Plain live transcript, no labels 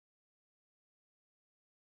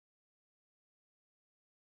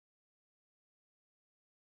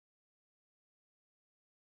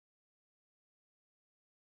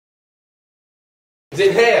Is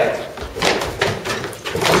it here?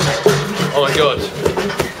 Oh my god.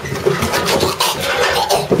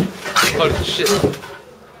 Holy shit. I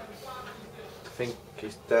think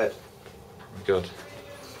he's dead. Oh my god.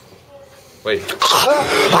 Wait.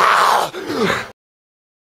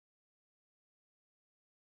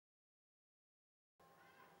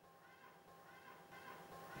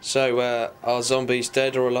 So, are zombies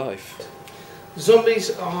dead or alive?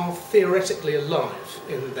 Zombies are theoretically alive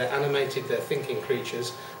in that they're animated, they're thinking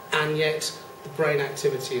creatures, and yet the brain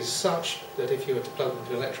activity is such that if you were to plug them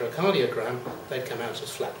into an electrocardiogram, they'd come out as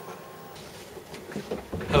flatline.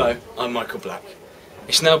 Hello, I'm Michael Black.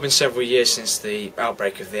 It's now been several years since the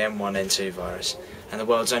outbreak of the M1N2 virus, and the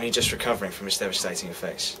world's only just recovering from its devastating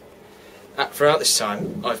effects. Throughout this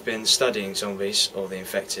time, I've been studying zombies, or the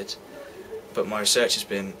infected, but my research has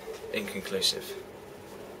been inconclusive.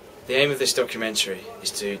 The aim of this documentary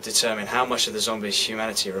is to determine how much of the zombies'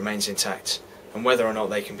 humanity remains intact and whether or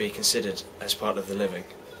not they can be considered as part of the living.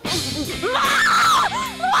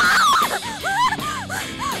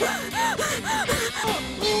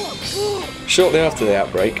 Shortly after the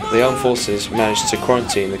outbreak, the armed forces managed to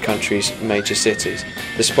quarantine the country's major cities,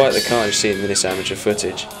 despite the carnage seen in this amateur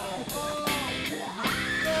footage.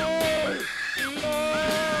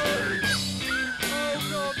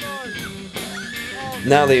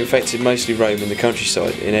 Now the infected mostly roam in the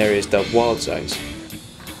countryside in areas dubbed wild zones.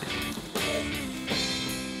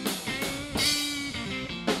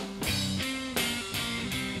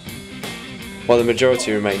 While the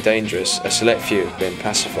majority remain dangerous, a select few have been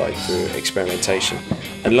pacified through experimentation,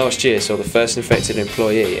 and last year saw the first infected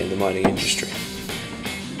employee in the mining industry.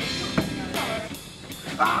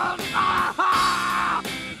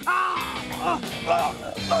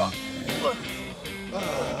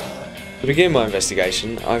 To begin my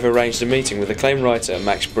investigation, I've arranged a meeting with acclaimed writer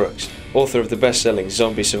Max Brooks, author of the best-selling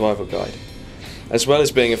Zombie Survival Guide. As well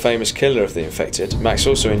as being a famous killer of the infected, Max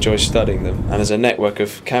also enjoys studying them and has a network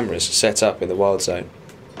of cameras set up in the wild zone.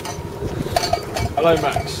 Hello,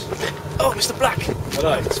 Max. Oh, Mr. Black.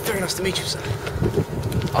 Hello. It's very nice to meet you, sir.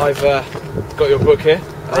 I've got your book here.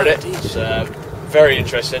 I read it. Indeed. It's very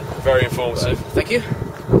interesting, very informative. Thank you.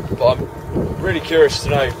 But I'm really curious to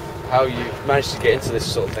know how you managed to get into this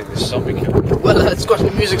sort of thing, this zombie killing. Well, it's quite an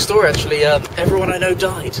amusing story, actually. Everyone I know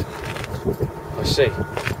died. I see.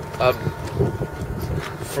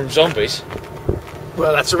 From zombies?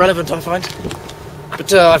 Well, that's irrelevant, I find.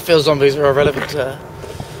 But I feel zombies are irrelevant.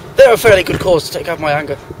 They're a fairly good cause to take out my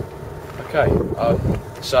anger. Okay.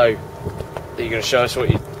 So, are you going to show us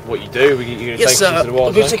what you do? Are you going to Yes, take us to the I'm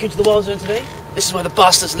wild going to zone? take you to the wild zone today. This is where the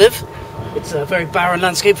bastards live. It's a very barren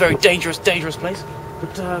landscape, very dangerous place.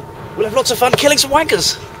 But we'll have lots of fun killing some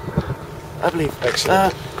wankers, I believe.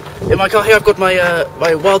 Excellent. In my car here I've got my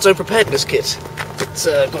my wild zone preparedness kit. It's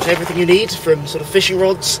got everything you need, from sort of fishing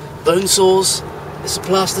rods, bone saws. There's some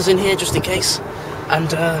plasters in here just in case,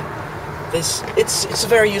 and it's a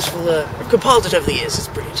very useful. I've compiled it over the years. It's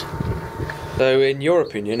brilliant. So, in your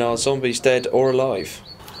opinion, are zombies dead or alive?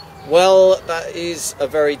 Well, that is a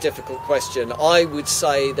very difficult question. I would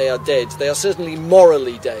say they are dead. They are certainly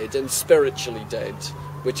morally dead and spiritually dead,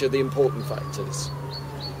 which are the important factors.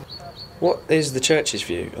 What is the church's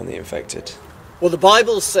view on the infected? Well, the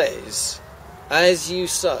Bible says, as you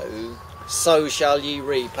sow, so shall ye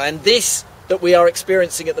reap. And this that we are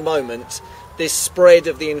experiencing at the moment, this spread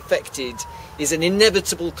of the infected, is an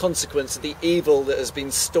inevitable consequence of the evil that has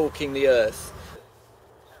been stalking the earth.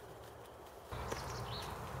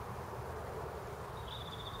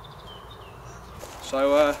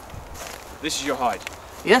 So, this is your hide.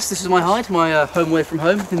 Yes, this is my hide, my home away from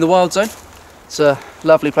home in the wild zone. It's a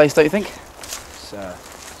lovely place, don't you think? It's a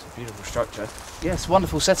beautiful structure. Yes,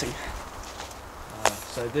 wonderful setting.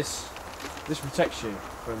 So this protects you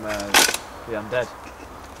from the undead.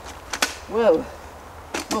 Well,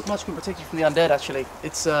 not much can protect you from the undead, actually.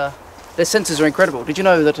 It's their senses are incredible. Did you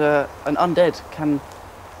know that an undead can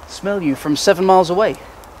smell you from 7 miles away?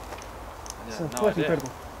 It's quite incredible.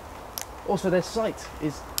 Also, their sight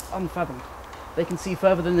is unfathomed. They can see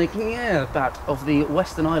further than the bat of the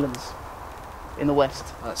Western Islands in the west.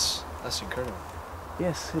 That's incredible.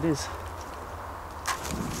 Yes, it is.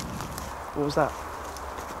 What was that?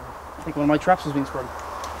 I think one of my traps was being sprung.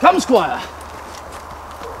 Come, Squire!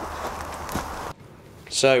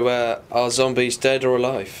 So, are zombies dead or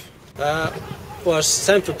alive? Well,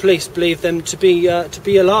 Stanford police believe them to be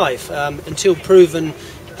alive until proven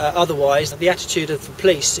otherwise. The attitude of the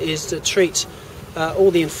police is to treat all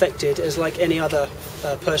the infected as like any other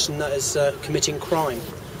person that is committing crime.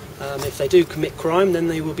 If they do commit crime, then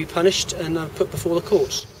they will be punished and put before the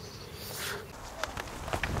courts.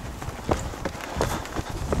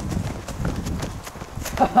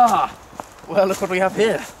 Ah, well, look what we have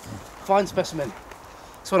here. Fine specimen.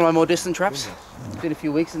 It's one of my more distant traps. It's been a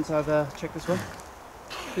few weeks since I've checked this one.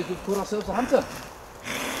 We've caught ourselves a hunter.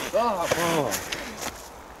 Ah, oh.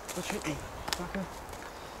 Don't shoot me, fucker.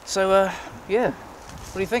 So, yeah.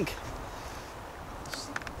 What do you think?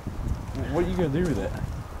 What are you going to do with it?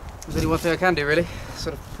 There's only one thing I can do, really.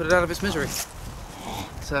 Sort of put it out of its misery.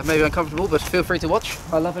 It's maybe uncomfortable, but feel free to watch.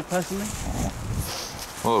 I love it personally.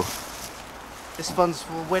 Whoa. This one's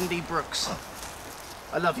for Wendy Brooks.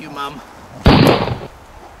 I love you, Mum.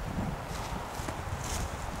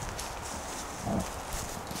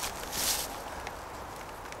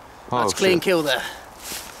 That's clean kill there.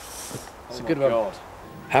 It's a good one.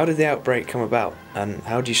 How did the outbreak come about, and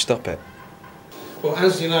how do you stop it? Well,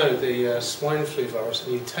 as you know, the swine flu virus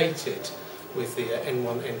mutated with the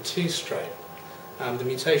N1N2 strain. The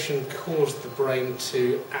mutation caused the brain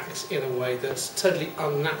to act in a way that's totally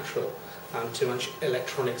unnatural. Too much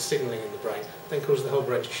electronic signalling in the brain, then caused the whole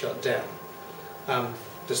brain to shut down.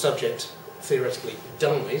 The subject theoretically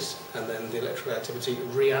dies, and then the electrical activity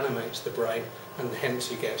reanimates the brain, and hence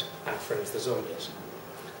you get our friends the zombies.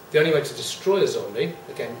 The only way to destroy a zombie,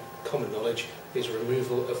 again common knowledge, is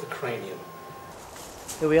removal of the cranium.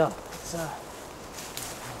 Here we are. It's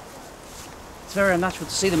very unnatural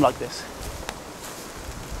to see them like this.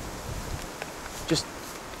 Just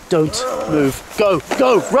don't move. Go,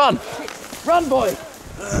 go, run! Run, boy!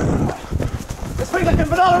 Let's make like a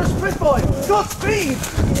banana split, boy! Godspeed!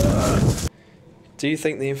 Do you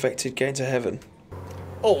think the infected get into heaven?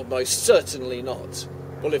 Almost certainly not.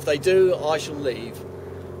 Well, if they do, I shall leave.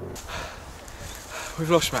 We've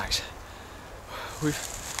lost Max. We've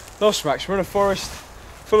lost Max. We're in a forest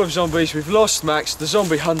full of zombies. We've lost Max, the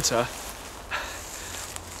zombie hunter.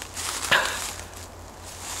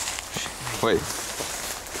 Wait.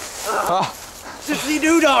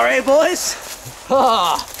 Zippity-doo-dah, eh, boys?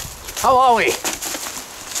 Ah, how are we?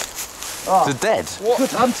 They're dead. What?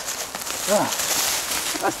 Good hunt.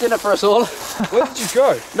 That's dinner for us all. Where did you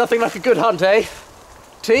go? Nothing like a good hunt, eh?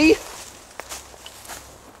 Tea?